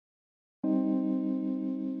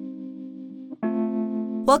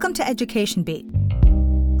Welcome to Education Beat.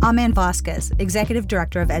 I'm Ann Vasquez, Executive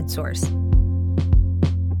Director of EdSource.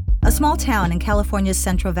 A small town in California's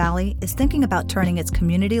Central Valley is thinking about turning its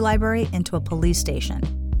community library into a police station.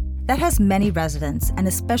 That has many residents, and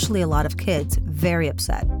especially a lot of kids, very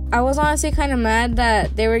upset. I was honestly kind of mad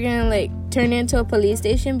that they were going to turn it into a police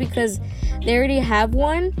station because they already have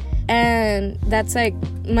one, and that's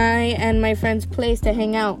my and my friend's place to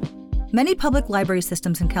hang out. Many public library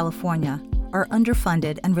systems in California are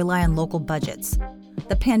underfunded and rely on local budgets.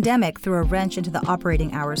 The pandemic threw a wrench into the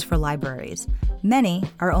operating hours for libraries. Many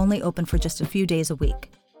are only open for just a few days a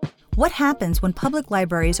week. What happens when public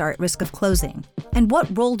libraries are at risk of closing? And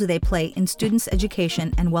what role do they play in students'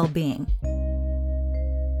 education and well-being?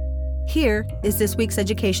 Here is this week's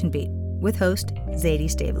Education Beat with host Zadie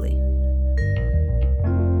Stavely.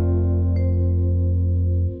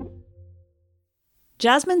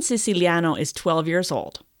 Jasmine Siciliano is 12 years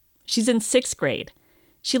old. She's in 6th grade.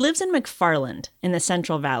 She lives in McFarland in the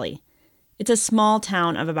Central Valley. It's a small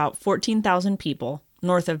town of about 14,000 people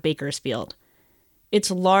north of Bakersfield. It's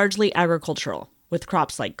largely agricultural, with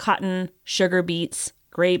crops like cotton, sugar beets,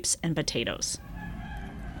 grapes, and potatoes.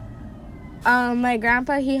 My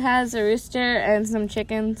grandpa, he has a rooster and some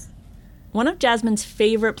chickens. One of Jasmine's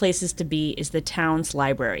favorite places to be is the town's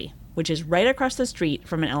library, which is right across the street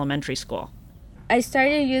from an elementary school. I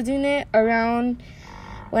started using it around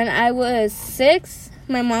when I was 6.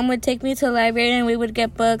 My mom would take me to the library and we would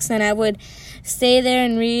get books and I would stay there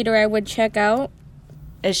and read, or I would check out.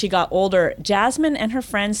 As she got older, Jasmine and her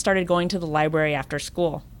friends started going to the library after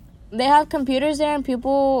school. They have computers there, and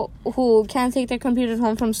people who can't take their computers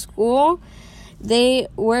home from school, they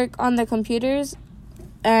work on the computers.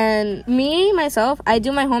 And myself, I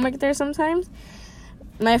do my homework there sometimes.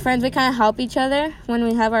 My friends, we kind of help each other when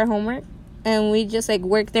we have our homework. And we just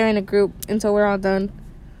work there in a group until we're all done.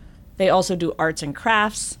 They also do arts and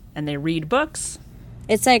crafts, and they read books.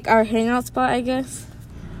 It's our hangout spot, I guess.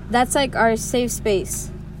 That's our safe space.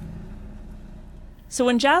 So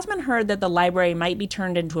when Jasmine heard that the library might be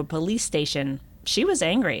turned into a police station, she was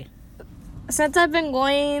angry. Since I've been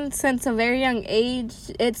going since a very young age,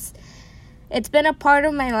 it's been a part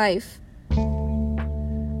of my life.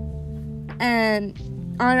 And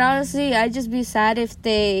honestly, I'd just be sad if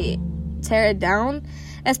they tear it down,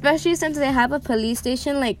 especially since they have a police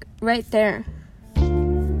station right there.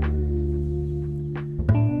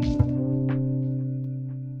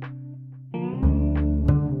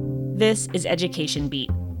 This is Education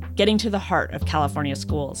Beat, getting to the heart of California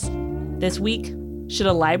schools. This week, should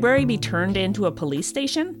a library be turned into a police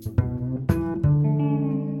station?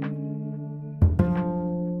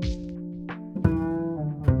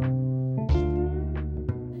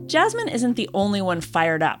 Jasmine isn't the only one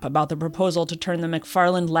fired up about the proposal to turn the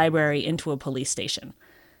McFarland Library into a police station.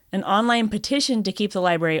 An online petition to keep the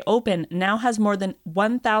library open now has more than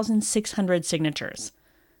 1,600 signatures.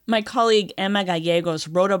 My colleague Emma Gallegos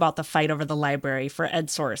wrote about the fight over the library for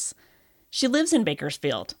EdSource. She lives in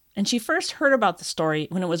Bakersfield, and she first heard about the story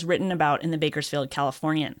when it was written about in the Bakersfield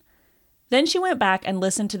Californian. Then she went back and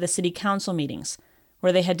listened to the city council meetings,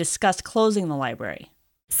 where they had discussed closing the library.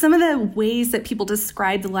 Some of the ways that people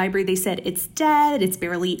described the library, they said it's dead, it's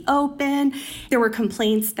barely open. There were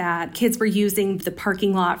complaints that kids were using the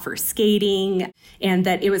parking lot for skating, and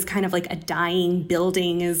that it was kind of a dying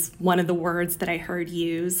building is one of the words that I heard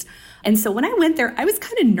used. And so when I went there, I was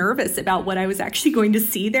kind of nervous about what I was actually going to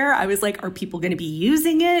see there. I was are people going to be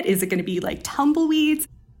using it? Is it going to be tumbleweeds?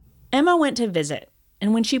 Emma went to visit,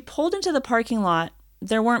 and when she pulled into the parking lot,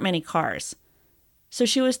 there weren't many cars. So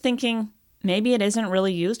she was thinking, maybe it isn't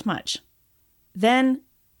really used much. Then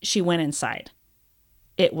she went inside.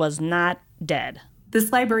 It was not dead.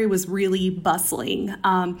 This library was really bustling.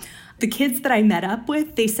 The kids that I met up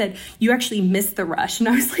with, they said, you actually missed the rush. And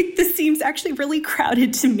I was this seems actually really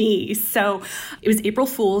crowded to me. So it was April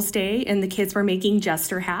Fool's Day, and the kids were making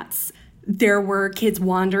jester hats. There were kids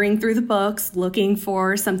wandering through the books, looking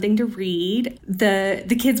for something to read.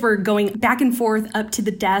 The kids were going back and forth up to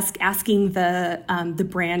the desk, asking the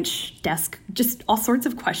branch desk just all sorts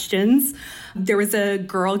of questions. There was a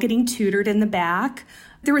girl getting tutored in the back.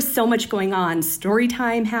 There was so much going on. Story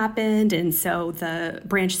time happened, and so the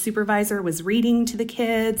branch supervisor was reading to the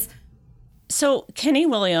kids. So Kenny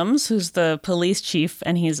Williams, who's the police chief,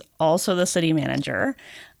 and he's also the city manager,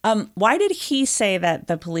 why did he say that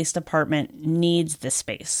the police department needs this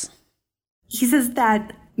space? He says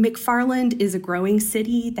that McFarland is a growing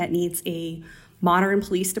city that needs a modern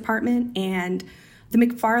police department, and the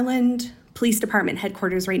McFarland Police Department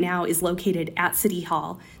headquarters right now is located at City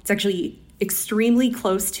Hall. It's actually extremely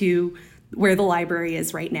close to where the library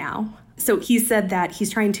is right now. So he said that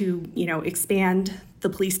he's trying to, expand the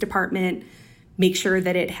police department, make sure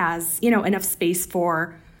that it has, enough space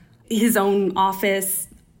for his own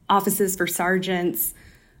offices for sergeants,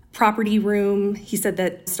 property room. He said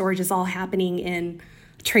that storage is all happening in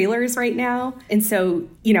trailers right now. And so,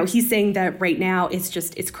 he's saying that right now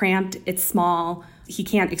it's cramped, it's small. He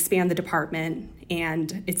can't expand the department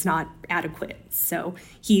and it's not adequate. So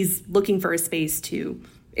he's looking for a space to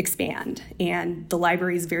expand. And the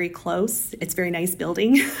library is very close. It's a very nice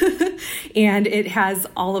building. And it has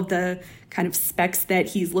all of the kind of specs that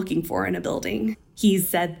he's looking for in a building. He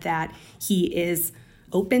said that he is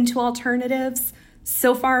open to alternatives.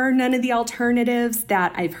 So far, none of the alternatives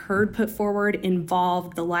that I've heard put forward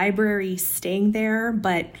involve the library staying there.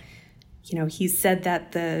 But, he said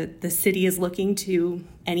that the city is looking to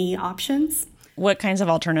any options. What kinds of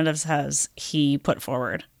alternatives has he put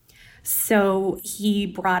forward? So he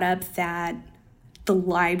brought up that the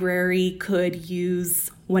library could use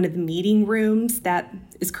one of the meeting rooms that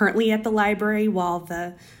is currently at the library while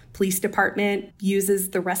the police department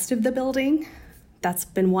uses the rest of the building. That's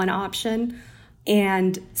been one option.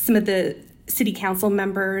 And some of the city council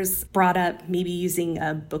members brought up maybe using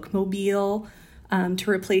a bookmobile to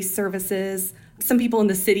replace services. Some people in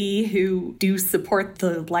the city who do support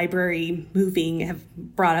the library moving have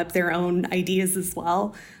brought up their own ideas as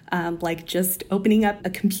well, like just opening up a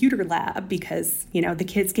computer lab because, the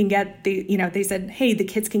kids can get, they said, hey, the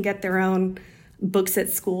kids can get their own books at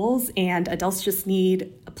schools and adults just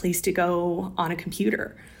need a place to go on a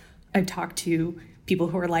computer. I've talked to people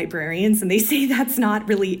who are librarians and they say that's not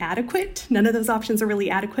really adequate. None of those options are really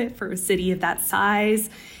adequate for a city of that size,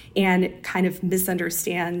 and it kind of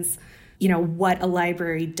misunderstands what a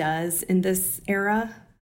library does in this era.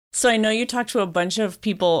 So I know you talked to a bunch of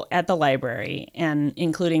people at the library, and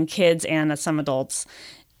including kids and some adults.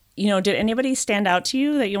 Did anybody stand out to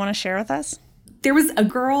you that you want to share with us? There was a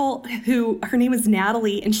girl her name was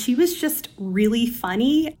Natalie, and she was just really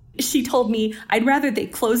funny. She told me, I'd rather they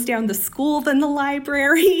close down the school than the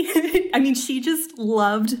library. I mean, she just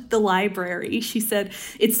loved the library. She said,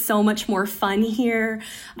 it's so much more fun here.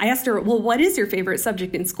 I asked her, well, what is your favorite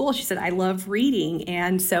subject in school? She said, I love reading.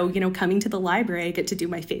 And so, coming to the library, I get to do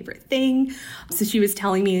my favorite thing. So she was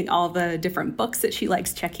telling me all the different books that she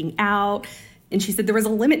likes checking out. And she said there was a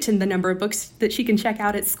limit to the number of books that she can check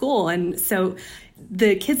out at school. And so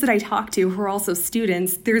the kids that I talked to who are also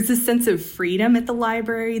students, there's this sense of freedom at the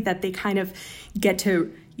library that they kind of get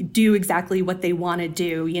to do exactly what they want to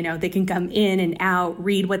do. They can come in and out,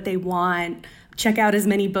 read what they want, check out as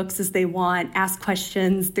many books as they want, ask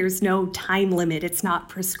questions. There's no time limit. It's not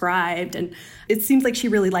prescribed. And it seems like she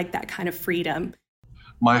really liked that kind of freedom.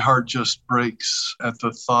 My heart just breaks at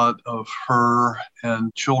the thought of her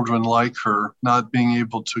and children like her not being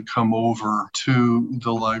able to come over to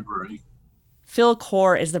the library. Phil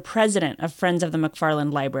Core is the president of Friends of the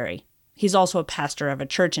McFarland Library. He's also a pastor of a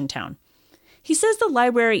church in town. He says the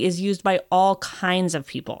library is used by all kinds of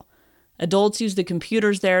people. Adults use the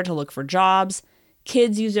computers there to look for jobs.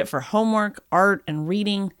 Kids use it for homework, art, and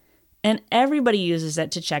reading. And everybody uses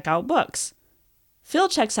it to check out books. Phil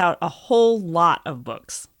checks out a whole lot of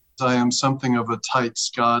books. I am something of a tight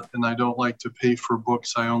Scot, and I don't like to pay for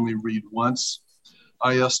books I only read once.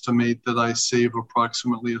 I estimate that I save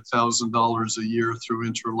approximately $1,000 a year through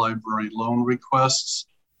interlibrary loan requests.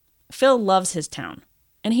 Phil loves his town,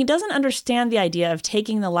 and he doesn't understand the idea of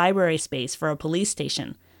taking the library space for a police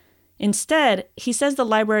station. Instead, he says the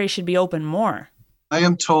library should be open more. I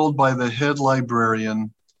am told by the head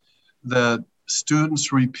librarian that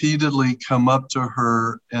students repeatedly come up to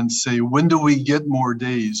her and say, when do we get more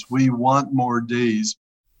days? We want more days.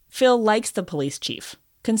 Phil likes the police chief,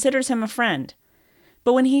 considers him a friend.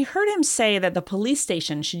 But when he heard him say that the police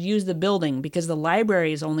station should use the building because the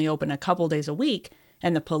library is only open a couple days a week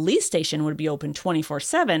and the police station would be open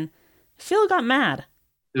 24/7, Phil got mad.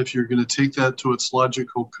 If you're going to take that to its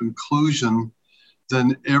logical conclusion,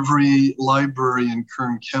 then every library in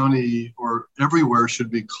Kern County or everywhere should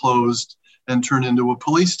be closed and turn into a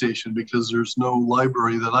police station because there's no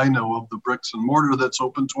library that I know of, the bricks and mortar, that's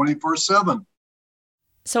open 24/7.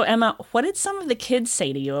 So Emma, what did some of the kids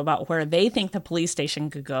say to you about where they think the police station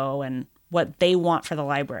could go and what they want for the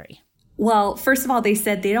library? Well, first of all, they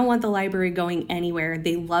said they don't want the library going anywhere.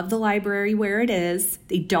 They love the library where it is.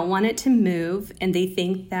 They don't want it to move, and they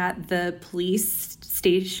think that the police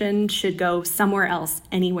station should go somewhere else,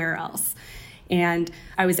 anywhere else. And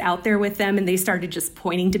I was out there with them and they started just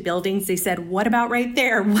pointing to buildings. They said, what about right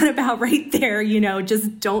there? What about right there?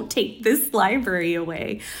 Just don't take this library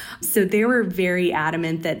away. So they were very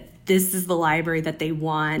adamant that this is the library that they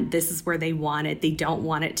want. This is where they want it. They don't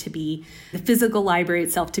want it to be the physical library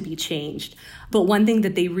itself to be changed. But one thing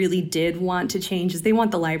that they really did want to change is they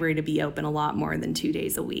want the library to be open a lot more than 2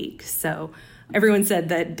 days a week. So everyone said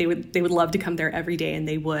that they would love to come there every day, and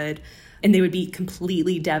they would. And they would be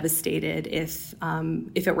completely devastated if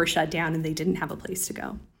it were shut down and they didn't have a place to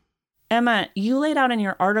go. Emma, you laid out in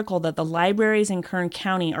your article that the libraries in Kern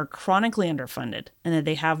County are chronically underfunded and that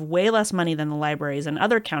they have way less money than the libraries in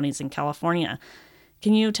other counties in California.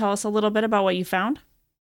 Can you tell us a little bit about what you found?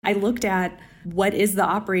 I looked at what is the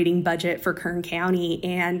operating budget for Kern County,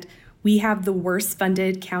 and we have the worst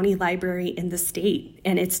funded county library in the state.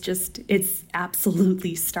 And it's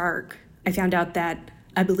absolutely stark. I found out that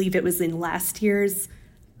I believe it was in last year's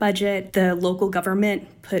budget, the local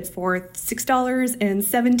government put forth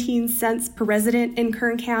 $6.17 per resident in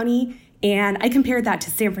Kern County. And I compared that to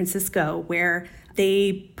San Francisco, where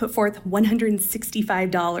they put forth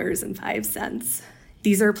 $165.05.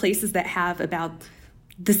 These are places that have about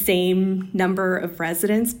the same number of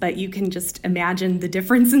residents, but you can just imagine the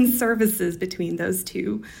difference in services between those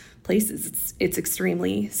two places. It's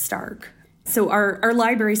extremely stark. So our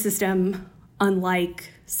library system, unlike,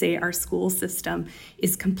 say, our school system,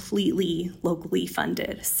 is completely locally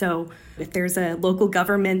funded. So if there's a local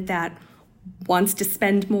government that wants to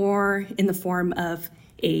spend more in the form of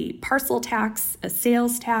a parcel tax, a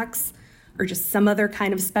sales tax, or just some other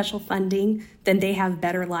kind of special funding, then they have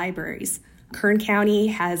better libraries. Kern County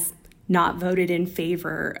has not voted in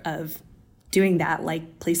favor of doing that,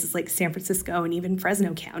 like places like San Francisco and even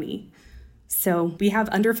Fresno County. So we have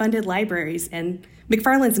underfunded libraries, and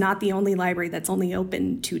McFarland's not the only library that's only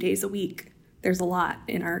open 2 days a week. There's a lot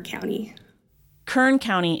in our county. Kern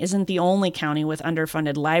County isn't the only county with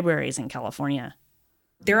underfunded libraries in California.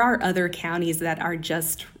 There are other counties that are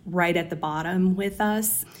just right at the bottom with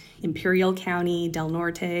us. Imperial County, Del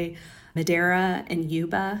Norte, Madera, and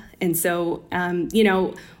Yuba. And so,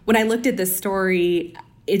 when I looked at this story,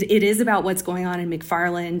 it is about what's going on in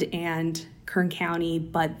McFarland and Kern County,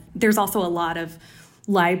 but there's also a lot of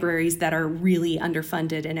libraries that are really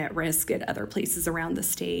underfunded and at risk at other places around the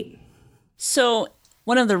state. So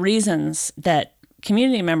one of the reasons that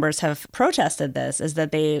community members have protested this is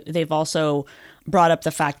that they've also brought up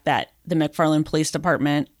the fact that the McFarland Police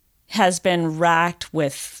Department has been racked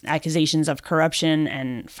with accusations of corruption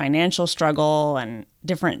and financial struggle and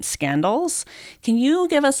different scandals. Can you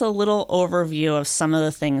give us a little overview of some of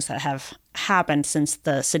the things that have happened since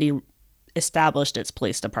the city established its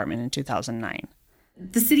police department in 2009?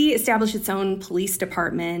 The city established its own police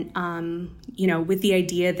department, with the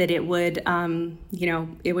idea that it would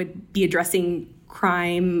be addressing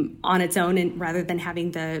crime on its own and rather than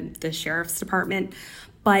having the sheriff's department.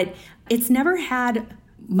 But it's never had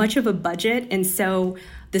much of a budget, and so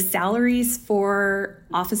the salaries for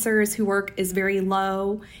officers who work is very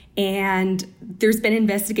low, and there's been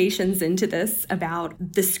investigations into this about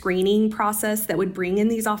the screening process that would bring in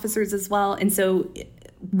these officers as well. And so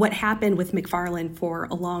what happened with McFarland for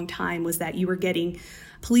a long time was that you were getting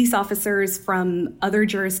police officers from other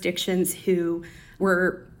jurisdictions who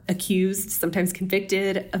were accused, sometimes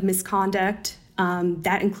convicted of misconduct.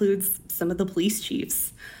 That includes some of the police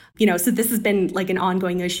chiefs. So this has been like an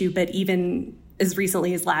ongoing issue, but even as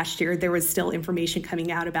recently as last year, there was still information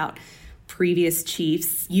coming out about previous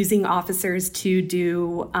chiefs using officers to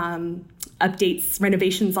do updates,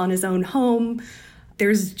 renovations on his own home.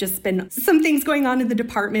 There's just been some things going on in the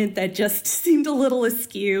department that just seemed a little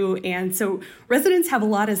askew. And so residents have a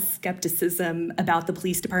lot of skepticism about the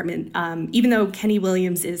police department. Even though Kenny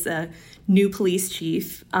Williams is a new police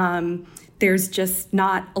chief, there's just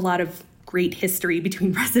not a lot of great history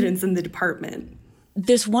between residents and the department.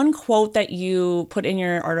 This one quote that you put in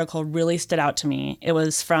your article really stood out to me. It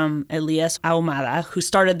was from Elias Ahumada, who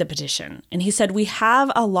started the petition. And he said, "We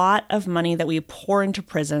have a lot of money that we pour into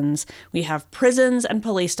prisons. We have prisons and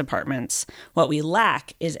police departments. What we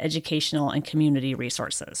lack is educational and community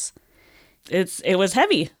resources." It was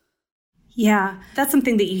heavy. Yeah, that's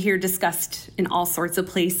something that you hear discussed in all sorts of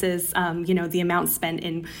places, the amount spent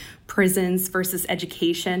in prisons versus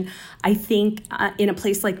education. I think in a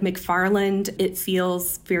place like McFarland, it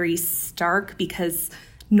feels very stark because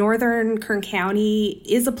northern Kern County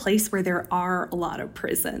is a place where there are a lot of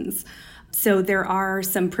prisons. So there are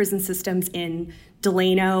some prison systems in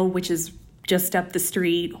Delano, which is just up the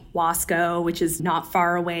street, Wasco, which is not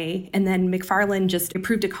far away, and then McFarland just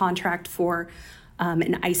approved a contract for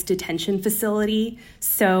an ICE detention facility.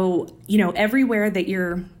 So, everywhere that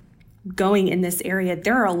you're going in this area,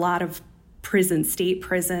 there are a lot of prisons, state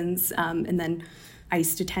prisons, and then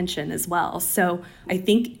ICE detention as well. So I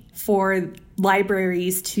think for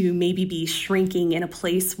libraries to maybe be shrinking in a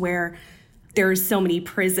place where there's so many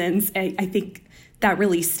prisons, I think that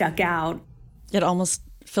really stuck out. It almost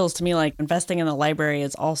feels to me like investing in the library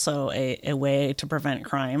is also a way to prevent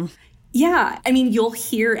crime. Yeah, I mean, you'll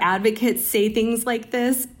hear advocates say things like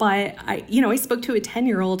this, but I spoke to a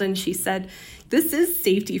 10-year-old and she said, this is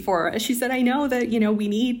safety for us. She said, I know that, we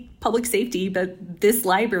need public safety, but this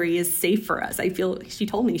library is safe for us. She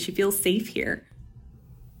told me she feels safe here.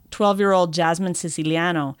 12-year-old Jasmine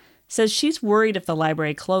Siciliano says she's worried if the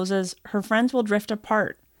library closes, her friends will drift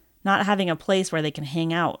apart, not having a place where they can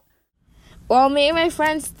hang out. Well, me and my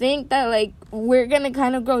friends think that, we're going to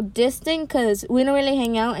kind of grow distant because we don't really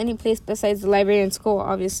hang out any place besides the library and school,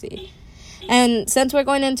 obviously. And since we're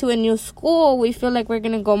going into a new school, we feel like we're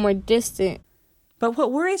going to go more distant. But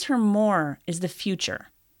what worries her more is the future.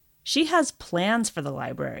 She has plans for the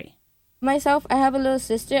library. Myself, I have a little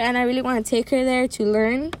sister, and I really want to take her there to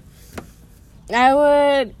learn. I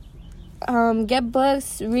would get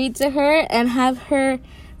books, read to her, and have her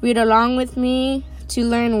read along with me to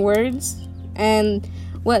learn words and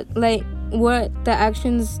what the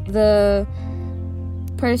actions the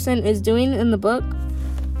person is doing in the book.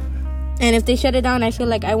 And if they shut it down, I feel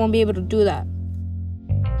like I won't be able to do that.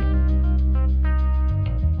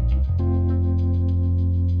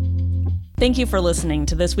 Thank you for listening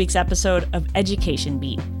to this week's episode of Education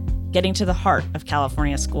Beat, getting to the heart of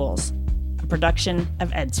California schools, a production of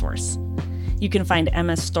EdSource. You can find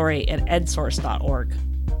Emma's story at edsource.org.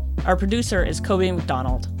 Our producer is Kobe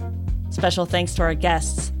McDonald. Special thanks to our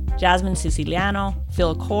guests, Jasmine Siciliano,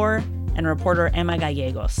 Phil Kaur, and reporter Emma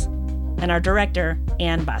Gallegos, and our director,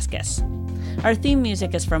 Ann Vasquez. Our theme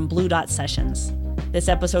music is from Blue Dot Sessions. This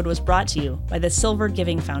episode was brought to you by the Silver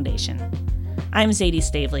Giving Foundation. I'm Zadie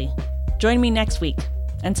Stavely. Join me next week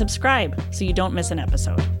and subscribe so you don't miss an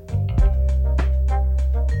episode.